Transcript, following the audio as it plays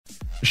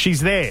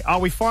She's there. Oh,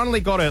 we finally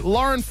got it.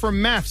 Lauren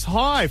from MAFS.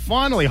 Hi,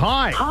 finally.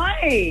 Hi.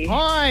 Hi.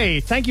 Hi.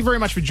 Thank you very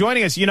much for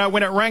joining us. You know,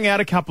 when it rang out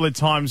a couple of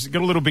times,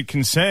 got a little bit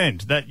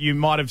concerned that you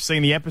might have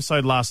seen the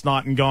episode last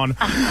night and gone,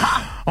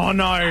 oh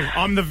no,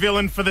 I'm the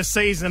villain for the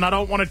season. I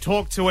don't want to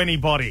talk to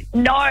anybody.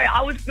 No,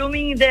 I was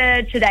filming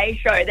the Today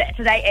show, the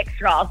Today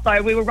Extra,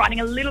 so we were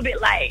running a little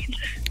bit late.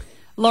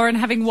 Lauren,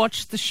 having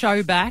watched the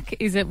show back,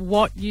 is it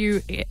what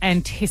you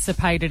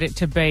anticipated it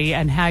to be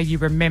and how you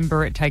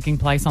remember it taking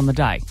place on the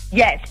day?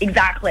 Yes,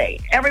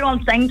 exactly.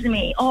 Everyone's saying to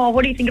me, oh,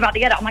 what do you think about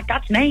the edit? I'm like,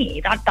 that's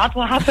me. That's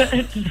what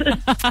happened.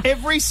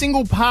 Every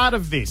single part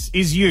of this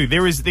is you.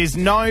 There's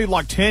no,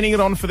 like, turning it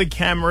on for the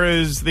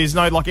cameras. There's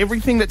no, like,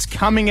 everything that's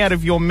coming out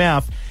of your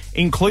mouth,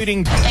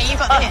 including... And you've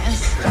got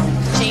this.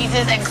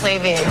 Jesus and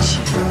cleavage.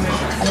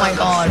 Oh, my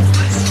God.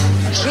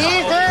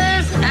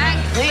 Jesus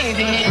and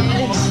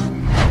cleavage.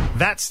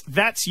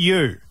 That's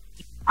you.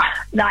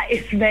 That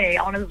is me,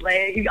 honestly.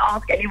 If you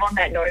ask anyone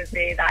that knows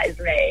me, that is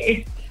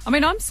me. I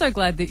mean, I'm so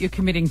glad that you're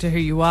committing to who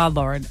you are,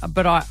 Lauren,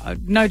 but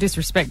no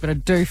disrespect, but I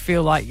do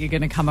feel like you're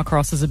going to come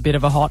across as a bit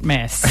of a hot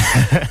mess.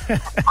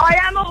 I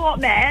am a hot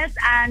mess,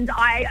 and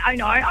I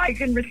know I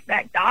can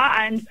respect that.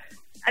 And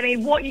I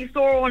mean, what you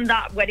saw on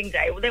that wedding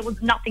day, well, there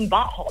was nothing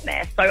but hot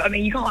mess. So, I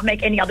mean, you can't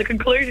make any other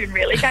conclusion,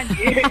 really, can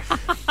you?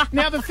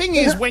 Now, the thing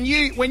is, when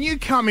you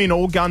come in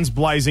all guns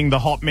blazing, the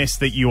hot mess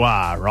that you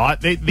are, right?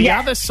 The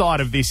other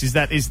side of this is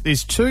that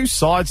there's two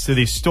sides to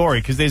this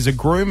story, because there's a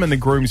groom and the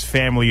groom's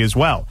family as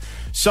well.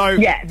 So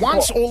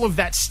once all of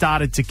that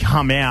started to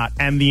come out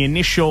and the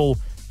initial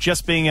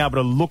just being able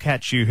to look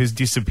at you has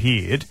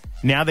disappeared,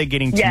 now they're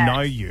getting to know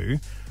you.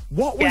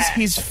 What was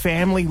his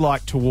family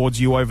like towards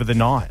you over the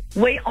night?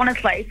 We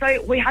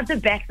had the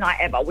best night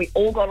ever. We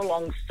all got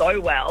along so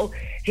well.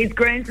 His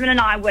groomsmen and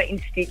I were in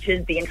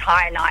stitches the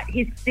entire night.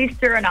 His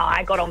sister and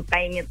I got on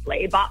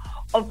famously, but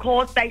of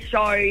course they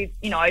showed,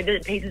 you know, the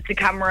pieces to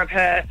camera of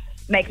her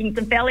making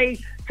some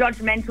fairly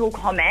judgmental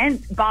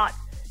comments, but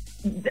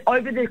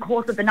over the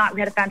course of the night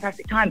we had a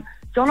fantastic time.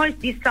 Jono's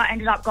sister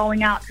ended up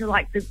going out to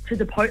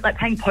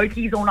playing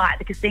pokies all night at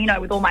the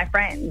casino with all my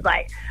friends.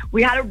 Like,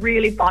 we had a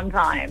really fun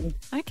time.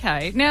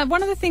 Okay. Now,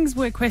 one of the things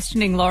we're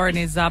questioning, Lauren,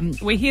 is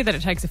we hear that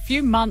it takes a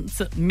few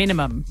months at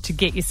minimum to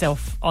get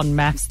yourself on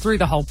MAFS through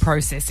the whole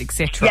process,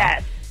 etc.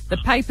 Yes. The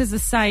papers are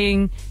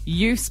saying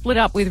you split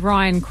up with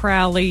Ryan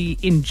Crowley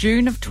in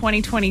June of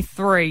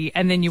 2023,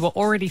 and then you were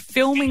already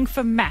filming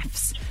for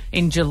MAFS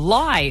in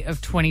July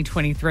of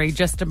 2023,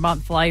 just a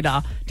month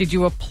later. Did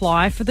you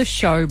apply for the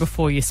show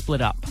before you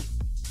split up?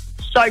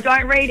 So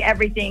don't read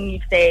everything you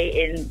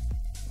see in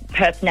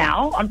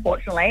personnel,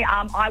 unfortunately.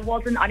 I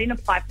didn't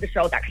apply for the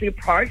show. I was actually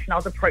approached, and I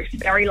was approached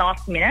very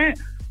last minute.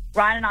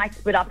 Ryan and I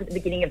split up at the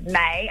beginning of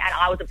May, and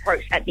I was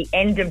approached at the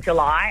end of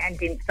July and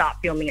didn't start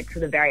filming it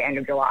till the very end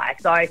of July.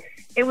 So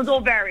it was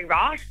all very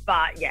rushed,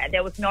 but yeah,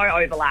 there was no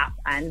overlap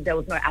and there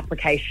was no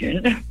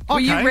application. Okay. Were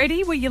you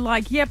ready? Were you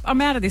like, yep,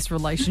 I'm out of this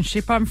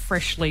relationship. I'm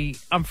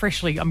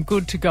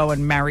good to go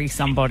and marry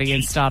somebody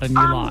and start a new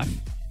life?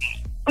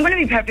 I'm going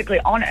to be perfectly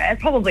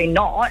honest, probably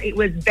not. It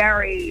was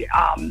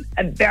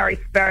a very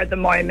spur of the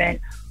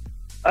moment,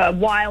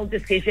 wild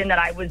decision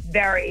that it was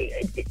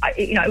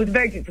a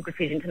very difficult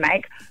decision to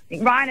make.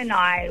 Ryan and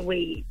I,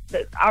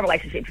 our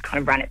relationship kind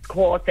of ran its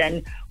course,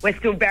 and we're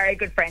still very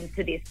good friends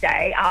to this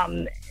day.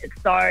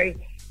 So,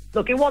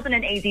 look, it wasn't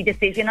an easy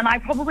decision, and I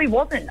probably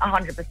wasn't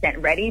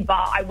 100% ready,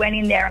 but I went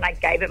in there and I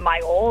gave it my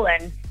all,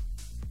 and,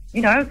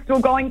 you know, still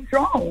going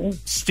strong.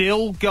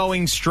 Still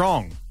going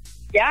strong.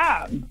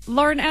 Yeah.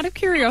 Lauren, out of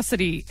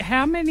curiosity,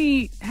 how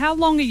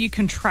long are you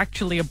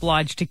contractually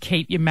obliged to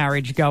keep your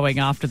marriage going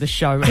after the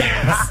show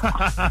ends?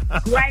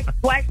 Great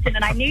question,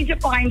 and I need to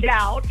find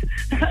out.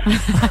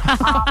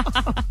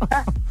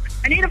 I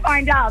need to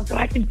find out so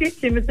I can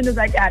ditch him as soon as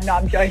I can. No,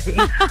 I'm joking.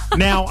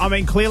 Now, I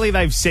mean, clearly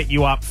they've set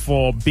you up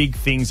for big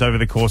things over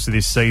the course of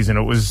this season.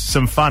 It was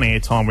some fun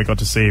airtime we got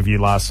to see of you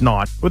last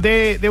night. But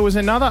there was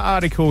another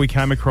article we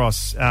came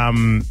across.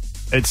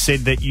 It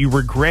said that you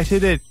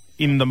regretted it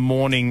in the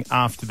morning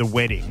after the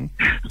wedding,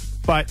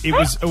 but it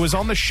was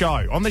on the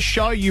show. On the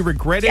show, you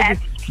regretted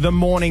the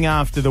morning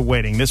after the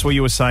wedding. That's what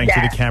you were saying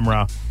to the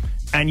camera,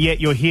 and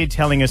yet you're here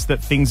telling us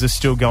that things are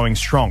still going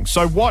strong.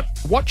 So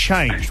what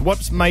changed?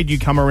 What's made you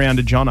come around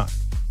to Jono?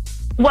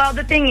 Well,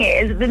 the thing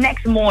is, the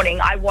next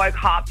morning I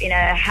woke up in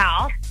a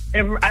house,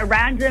 a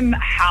random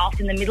house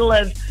in the middle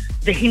of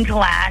the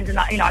hinterland, and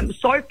I'm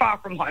so far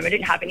from home. I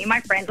didn't have any of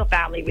my friends or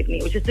family with me.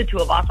 It was just the two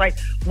of us. So I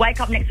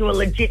wake up next to a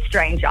legit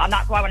stranger, and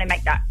that's why when I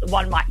make that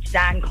one night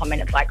stand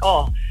comment, it's like,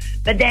 oh.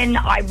 But then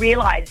I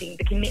realising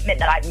the commitment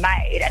that I've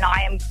made, and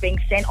I am being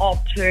sent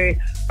off to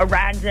a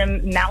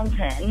random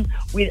mountain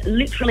with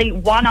literally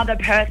one other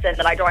person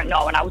that I don't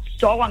know, and I was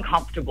so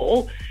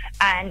uncomfortable,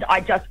 and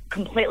I just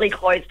completely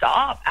closed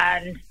up.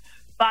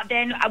 But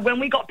then when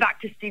we got back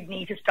to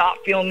Sydney to start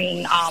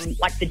filming,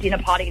 like the dinner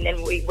party, and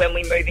then when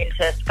we move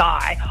into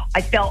Sky,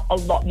 I felt a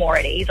lot more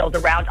at ease. I was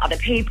around other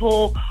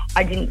people.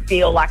 I didn't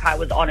feel like I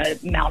was on a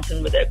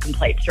mountain with a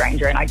complete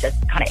stranger, and I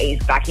just kind of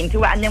eased back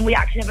into it. And then we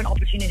actually have an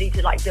opportunity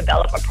to like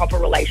develop a proper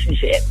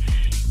relationship.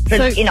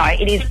 But,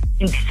 it is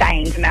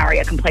insane to marry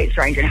a complete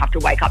stranger and have to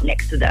wake up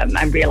next to them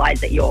and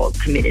realise that you're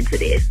committed to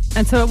this.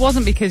 And so it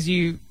wasn't because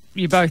you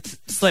both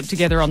slept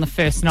together on the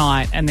first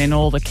night and then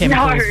all the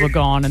chemicals were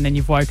gone and then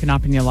you've woken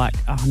up and you're like,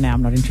 oh, now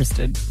I'm not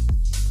interested.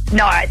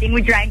 No, I think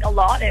we drank a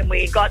lot and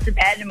we got to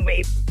bed and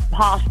we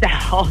passed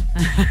out.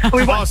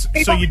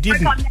 So you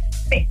didn't?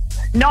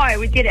 No,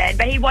 we didn't.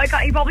 But he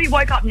probably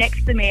woke up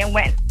next to me and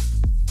went,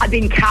 I'd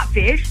been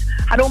catfished,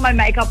 had all my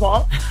makeup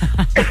off,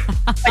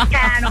 my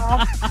tan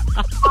off,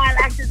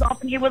 eyelashes off,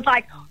 and he was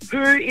like,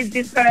 who is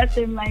this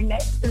person laying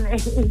next to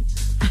me?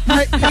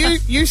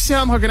 Mate, you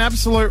sound like an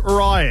absolute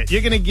riot.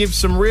 You're going to give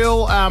some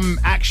real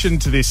action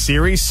to this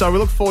series, so we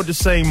look forward to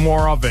seeing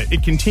more of it.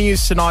 It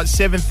continues tonight,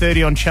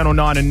 7:30 on Channel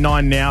 9 and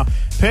 9 Now.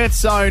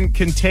 Perth's own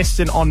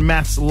contestant on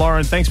MAFS,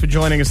 Lauren, thanks for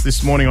joining us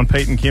this morning on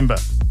Pete and Kimber.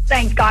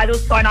 Thanks, guys. It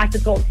was so nice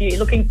to talk to you.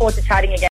 Looking forward to chatting again.